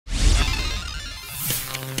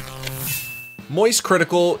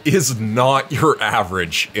MoistCr1TiKaL is not your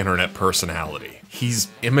average internet personality. He's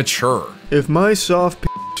immature. If my soft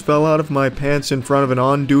fell out of my pants in front of an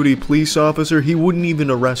on-duty police officer, he wouldn't even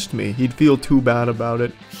arrest me. He'd feel too bad about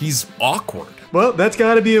it. He's awkward. Well, that's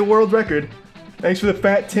gotta be a world record. Thanks for the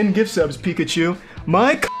fat 10 gift subs, Pikachu.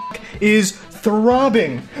 My is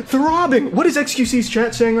throbbing. Throbbing! What is XQC's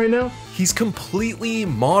chat saying right now? He's completely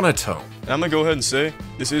monotone. I'm gonna go ahead and say,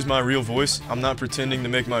 this is my real voice. I'm not pretending to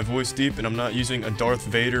make my voice deep, and I'm not using a Darth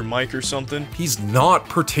Vader mic or something. He's not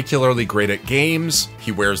particularly great at games,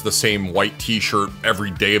 he wears the same white t-shirt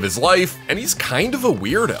every day of his life, and he's kind of a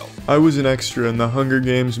weirdo. I was an extra in the Hunger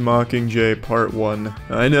Games Mockingjay Part 1.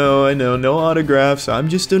 I know, no autographs. I'm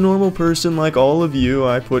just a normal person like all of you.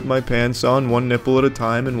 I put my pants on one nipple at a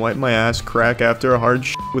time and wipe my ass crack after a hard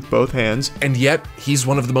with both hands. And yet, he's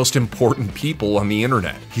one of the most important people on the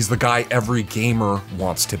internet. He's the guy every gamer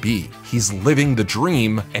wants to be. He's living the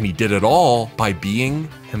dream, and he did it all by being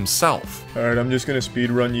himself. Alright, I'm just gonna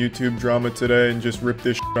speedrun YouTube drama today and just rip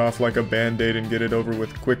this off like a band-aid and get it over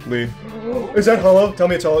with quickly. Is that hollow? Tell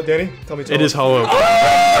me it's hollow, Danny. Tell me it's hollow. It is hollow.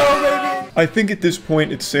 Oh, I think at this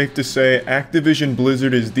point it's safe to say Activision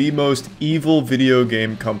Blizzard is the most evil video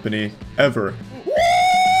game company ever.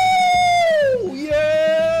 Woo!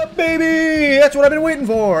 Yeah, baby! That's what I've been waiting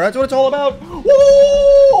for. That's what it's all about.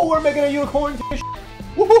 Woo! We're making a unicorn fish.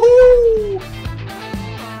 Woohoo!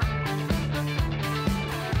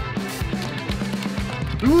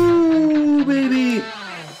 Ooh, baby!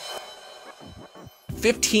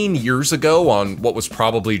 15 years ago, on what was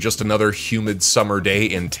probably just another humid summer day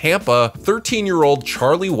in Tampa, 13-year-old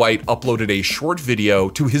Charlie White uploaded a short video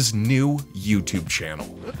to his new YouTube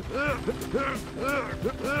channel.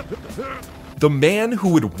 The man who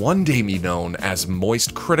would one day be known as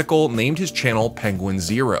MoistCr1TiKaL named his channel Penguin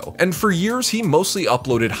Zero, and for years he mostly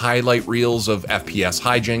uploaded highlight reels of FPS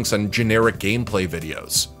hijinks and generic gameplay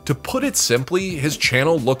videos. To put it simply, his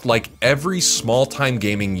channel looked like every small-time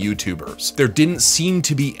gaming YouTuber's. There didn't seem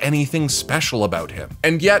to be anything special about him.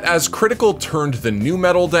 And yet, as Critical turned the new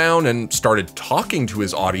metal down and started talking to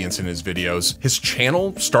his audience in his videos, his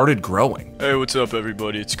channel started growing. Hey, what's up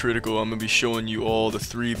everybody? It's Critical. I'm gonna be showing you all the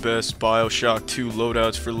 3 best BioShock 2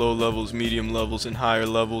 loadouts for low levels, medium levels, and higher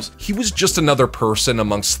levels. He was just another person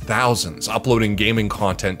amongst thousands uploading gaming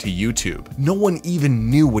content to YouTube. No one even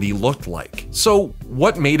knew what he looked like. So,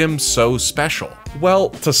 what made him so special? Well,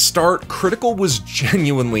 to start, Critical was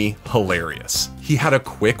genuinely hilarious. He had a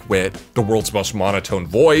quick wit, the world's most monotone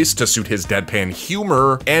voice to suit his deadpan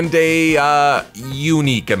humor, and a,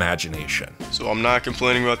 unique imagination. So I'm not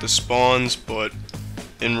complaining about the spawns, but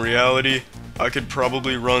in reality, I could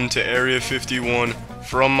probably run to Area 51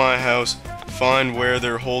 from my house, find where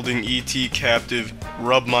they're holding ET captive,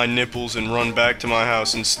 rub my nipples and run back to my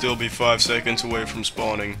house and still be 5 seconds away from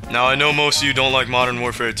spawning. Now I know most of you don't like Modern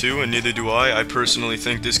Warfare 2 and neither do I. I personally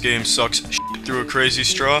think this game sucks through a crazy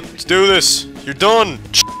straw. Let's do this! You're done!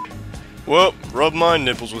 Well, rub my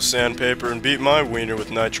nipples with sandpaper and beat my wiener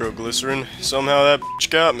with nitroglycerin. Somehow that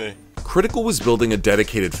got me. Critical was building a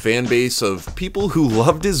dedicated fan base of people who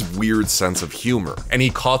loved his weird sense of humor, and he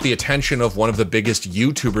caught the attention of one of the biggest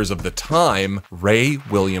YouTubers of the time, Ray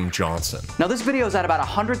William Johnson. Now this video is at about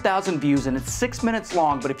 100,000 views and it's 6 minutes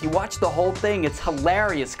long, but if you watch the whole thing, it's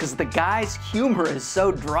hilarious because the guy's humor is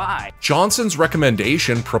so dry. Johnson's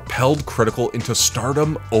recommendation propelled Critical into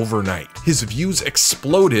stardom overnight. His views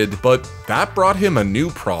exploded, but that brought him a new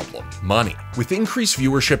problem: money. With increased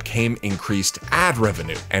viewership came increased ad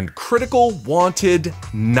revenue, and Critical wanted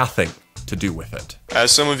nothing to do with it.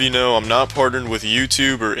 As some of you know, I'm not partnered with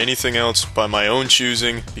YouTube or anything else by my own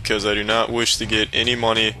choosing because I do not wish to get any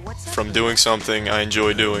money from doing something I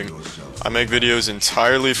enjoy doing. I make videos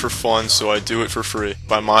entirely for fun, so I do it for free,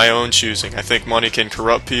 by my own choosing. I think money can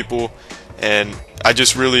corrupt people, and I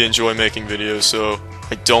just really enjoy making videos, so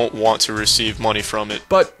I don't want to receive money from it.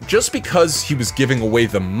 But just because he was giving away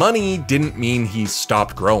the money didn't mean he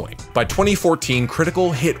stopped growing. By 2014,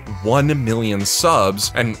 Critical hit 1 million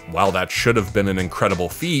subs, and while that should have been an incredible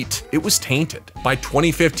feat, it was tainted. By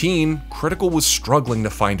 2015, Critical was struggling to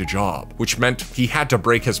find a job, which meant he had to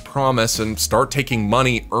break his promise and start taking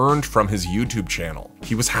money earned from his YouTube channel.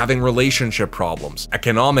 He was having relationship problems,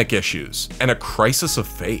 economic issues, and a crisis of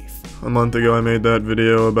faith. A month ago I made that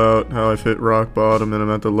video about how I've hit rock bottom and I'm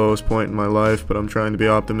at the lowest point in my life, but I'm trying to be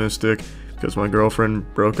optimistic because my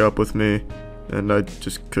girlfriend broke up with me and I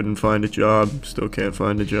just couldn't find a job, still can't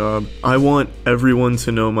find a job. I want everyone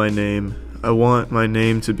to know my name. I want my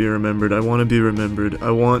name to be remembered. I want to be remembered. I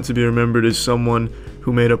want to be remembered as someone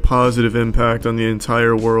who made a positive impact on the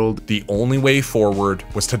entire world. The only way forward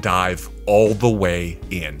was to dive all the way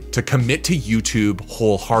in, to commit to YouTube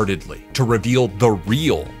wholeheartedly, to reveal the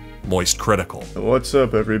real MoistCr1TiKaL. What's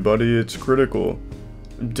up, everybody? It's Critical,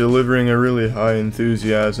 delivering a really high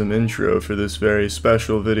enthusiasm intro for this very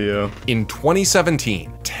special video. In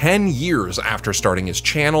 2017, 10 years after starting his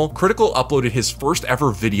channel, Critical uploaded his first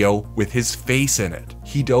ever video with his face in it.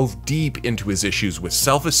 He dove deep into his issues with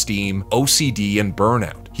self-esteem, OCD, and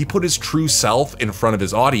burnout. He put his true self in front of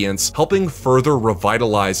his audience, helping further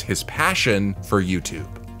revitalize his passion for YouTube.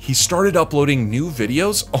 He started uploading new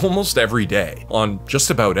videos almost every day on just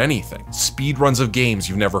about anything. Speedruns of games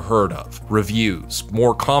you've never heard of, reviews,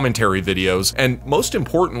 more commentary videos, and most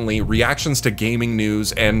importantly, reactions to gaming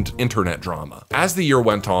news and internet drama. As the year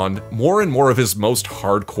went on, more and more of his most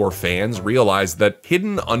hardcore fans realized that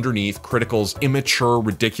hidden underneath Critical's immature,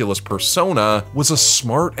 ridiculous persona was a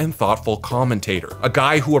smart and thoughtful commentator, a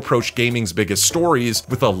guy who approached gaming's biggest stories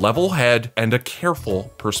with a level head and a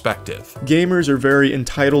careful perspective. Gamers are very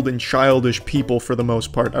entitled and childish people for the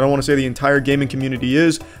most part. I don't want to say the entire gaming community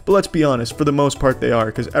is, but let's be honest, for the most part they are,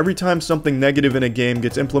 because every time something negative in a game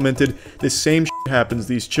gets implemented, this same shit happens.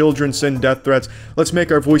 These children send death threats. Let's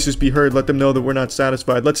make our voices be heard, let them know that we're not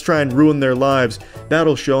satisfied. Let's try and ruin their lives.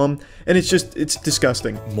 That'll show them. And it's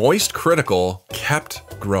disgusting. MoistCr1TiKaL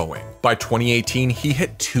kept growing. By 2018, he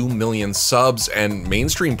hit 2 million subs, and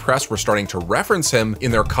mainstream press were starting to reference him in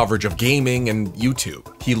their coverage of gaming and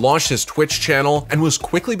YouTube. He launched his Twitch channel and was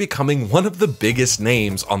quickly becoming one of the biggest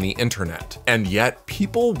names on the internet. And yet,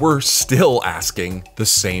 people were still asking the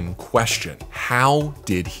same question. How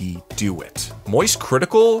did he do it?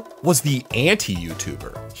 MoistCr1TiKaL was the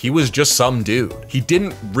anti-YouTuber. He was just some dude. He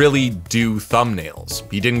didn't really do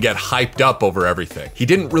thumbnails. He didn't get hyped up over everything. He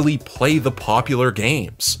didn't really play the popular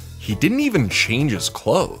games. He didn't even change his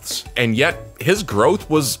clothes. And yet, his growth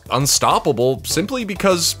was unstoppable simply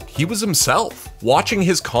because he was himself. Watching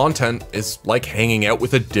his content is like hanging out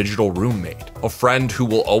with a digital roommate, a friend who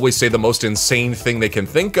will always say the most insane thing they can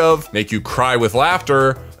think of, make you cry with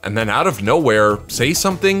laughter, and then out of nowhere, say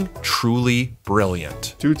something truly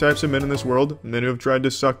brilliant. Two types of men in this world: men who have tried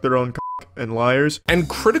to suck their own and liars. And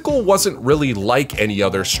Critical wasn't really like any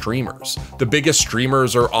other streamers. The biggest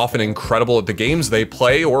streamers are often incredible at the games they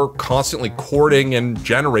play or constantly courting and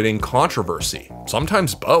generating controversy,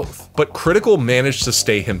 sometimes both. But Critical managed to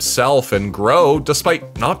stay himself and grow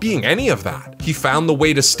despite not being any of that. He found the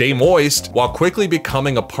way to stay moist while quickly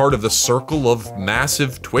becoming a part of the circle of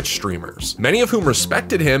massive Twitch streamers, many of whom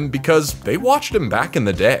respected him because they watched him back in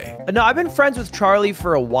the day. No, I've been friends with Charlie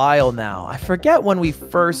for a while now. I forget when we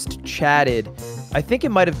first chatted. I think it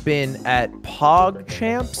might have been at Pog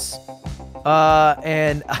Champs.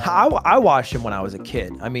 And I watched him when I was a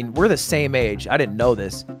kid. I mean, we're the same age. I didn't know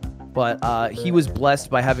this, but he was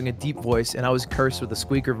blessed by having a deep voice, and I was cursed with a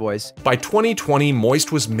squeaker voice. By 2020,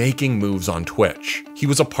 Moist was making moves on Twitch. He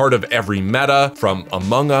was a part of every meta, from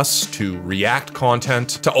Among Us to React content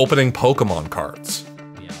to opening Pokemon cards.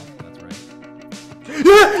 Yeah, that's right.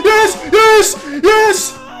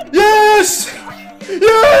 Yes!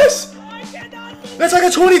 That's like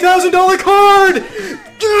a $20,000 card!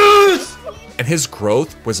 Yes! And his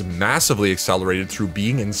growth was massively accelerated through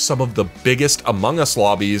being in some of the biggest Among Us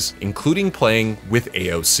lobbies, including playing with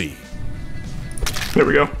AOC. There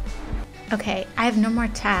we go. Okay, I have no more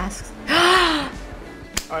tasks.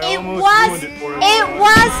 It was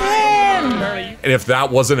him! And if that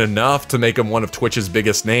wasn't enough to make him one of Twitch's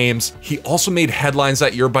biggest names, he also made headlines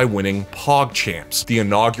that year by winning Pog Champs, the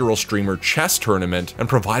inaugural streamer chess tournament, and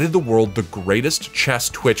provided the world the greatest chess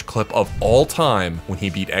Twitch clip of all time when he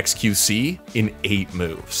beat XQC in 8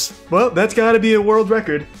 moves. Well, that's gotta be a world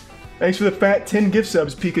record. Thanks for the fat 10 gift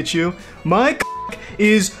subs, Pikachu. My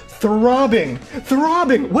is throbbing.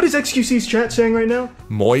 What is XQC's chat saying right now?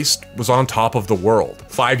 Moist was on top of the world.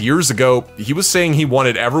 5 years ago, he was saying he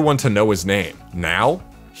wanted everyone to know his name. Now,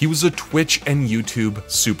 he was a Twitch and YouTube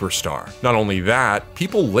superstar. Not only that,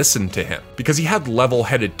 people listened to him because he had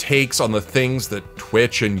level-headed takes on the things that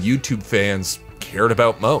Twitch and YouTube fans cared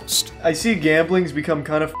about most. I see gambling's become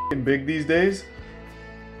kind of f***ing big these days.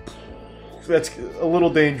 That's a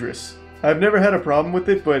little dangerous. I've never had a problem with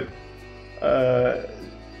it, but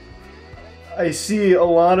I see a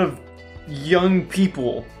lot of young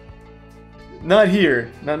people, not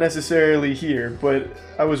here, not necessarily here, but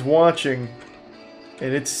I was watching,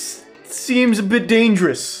 and it seems a bit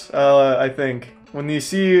dangerous, I think. When you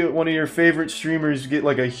see one of your favorite streamers get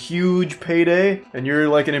like a huge payday, and you're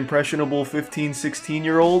like an impressionable 15,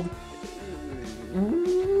 16-year-old.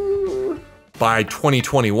 By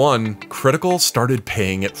 2021, CR1TiKaL started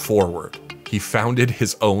paying it forward. He founded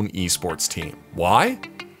his own esports team. Why?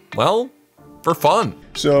 Well, for fun.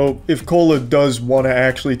 So if Coull does want to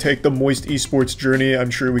actually take the Moist Esports journey,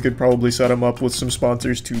 I'm sure we could probably set him up with some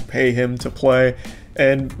sponsors to pay him to play,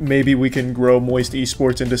 and maybe we can grow Moist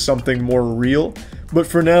Esports into something more real. But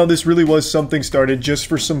for now, this really was something started just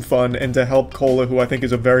for some fun and to help Coull, who I think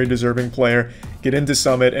is a very deserving player, get into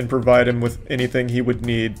Summit and provide him with anything he would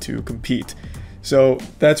need to compete. So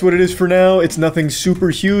that's what it is for now. It's nothing super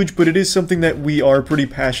huge, but it is something that we are pretty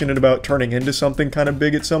passionate about turning into something kind of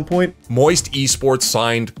big at some point. Moist Esports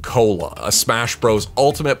signed Coull, a Smash Bros.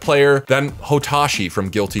 Ultimate player, then Hotashi from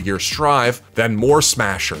Guilty Gear Strive, then more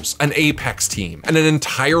Smashers, an Apex team, and an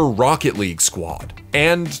entire Rocket League squad.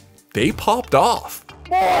 And they popped off.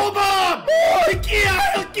 Hold on!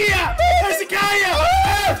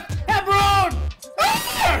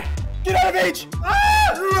 Get out of H!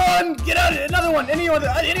 Run! Get out! Another one! Any other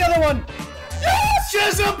one! Yes!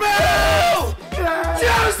 Jezebel!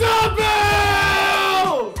 Jezebel!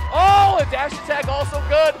 Oh, a dash attack also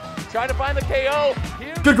good. Trying to find the KO.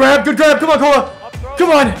 Huge. Good grab! Come on, Coull! Come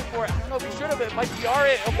on! I don't know if he should have. It might be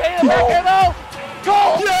RA. Okay, the back air though.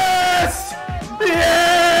 Coull! Yes!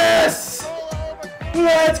 Yes!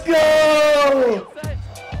 Let's go!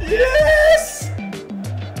 Yes!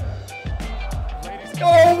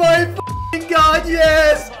 Oh my f***ing god,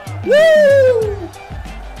 yes! Woo!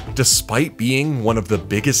 Despite being one of the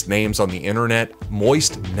biggest names on the internet,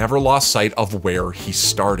 Moist never lost sight of where he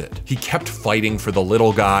started. He kept fighting for the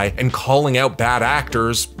little guy and calling out bad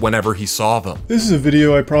actors whenever he saw them. This is a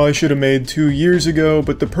video I probably should have made 2 years ago,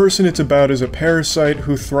 but the person it's about is a parasite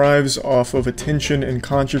who thrives off of attention and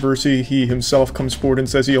controversy. He himself comes forward and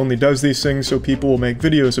says he only does these things so people will make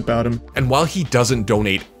videos about him. And while he doesn't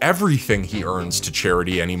donate everything he earns to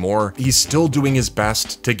charity anymore, he's still doing his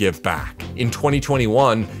best to give back. In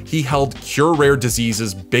 2021, he held Cure Rare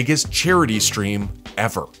Disease's biggest charity stream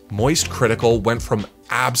ever. MoistCr1TiKaL went from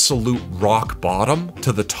absolute rock bottom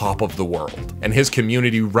to the top of the world, and his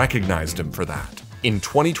community recognized him for that. In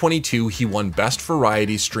 2022, he won Best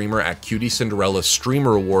Variety Streamer at Cutie Cinderella's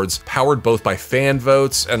Streamer Awards, powered both by fan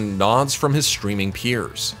votes and nods from his streaming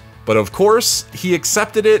peers. But of course, he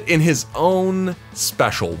accepted it in his own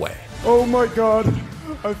special way. Oh my god,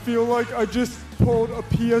 I feel like I just pulled a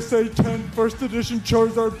PSA 10 first edition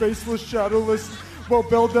Charizard baseless shadowless while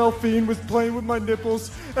Belle Delphine was playing with my nipples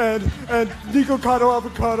and Nico Kato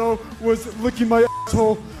Avocado was licking my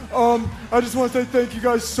asshole. I just want to say thank you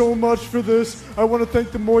guys so much for this. I want to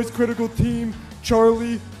thank the MoistCr1TiKaL team,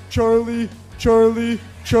 Charlie,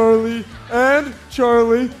 and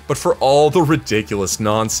Charlie. But for all the ridiculous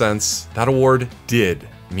nonsense, that award did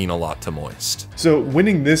mean a lot to Moist. So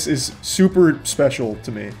winning this is super special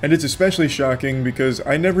to me, and it's especially shocking because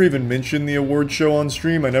I never even mentioned the award show on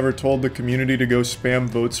stream. I never told the community to go spam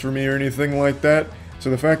votes for me or anything like that. So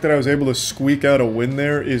the fact that I was able to squeak out a win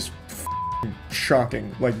there is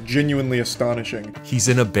shocking, like genuinely astonishing. He's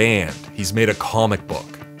in a band, he's made a comic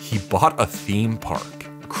book, he bought a theme park.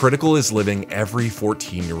 Critical is living every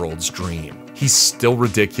 14-year-old's dream. He's still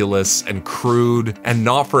ridiculous and crude and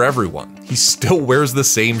not for everyone. He still wears the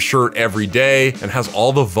same shirt every day and has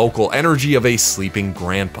all the vocal energy of a sleeping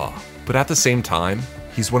grandpa. But at the same time,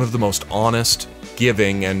 he's one of the most honest,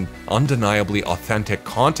 giving, and undeniably authentic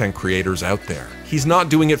content creators out there. He's not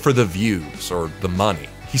doing it for the views or the money.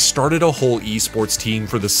 He started a whole esports team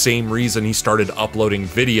for the same reason he started uploading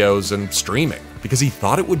videos and streaming, because he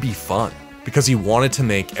thought it would be fun. Because he wanted to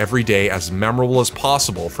make every day as memorable as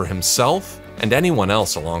possible for himself and anyone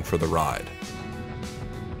else along for the ride.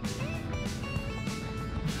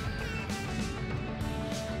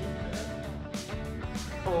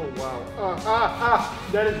 Oh wow.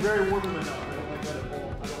 That is very warm enough. I don't like that at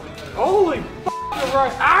all. I don't like that at all. Holy f***, you're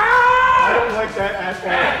right. I don't like that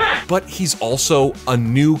at all. But he's also a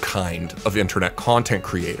new kind of internet content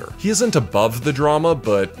creator. He isn't above the drama,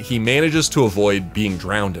 but he manages to avoid being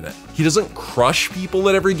drowned in it. He doesn't crush people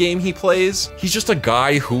at every game he plays. He's just a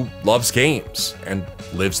guy who loves games and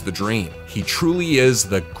lives the dream. He truly is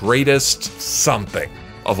the greatest something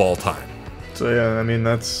of all time. So yeah, I mean,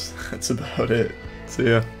 that's about it. So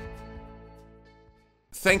yeah.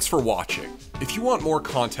 Thanks for watching. If you want more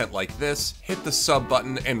content like this, hit the sub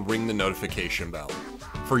button and ring the notification bell.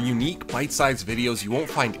 For unique bite-sized videos you won't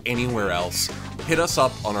find anywhere else, hit us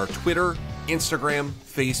up on our Twitter, Instagram,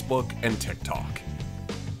 Facebook, and TikTok.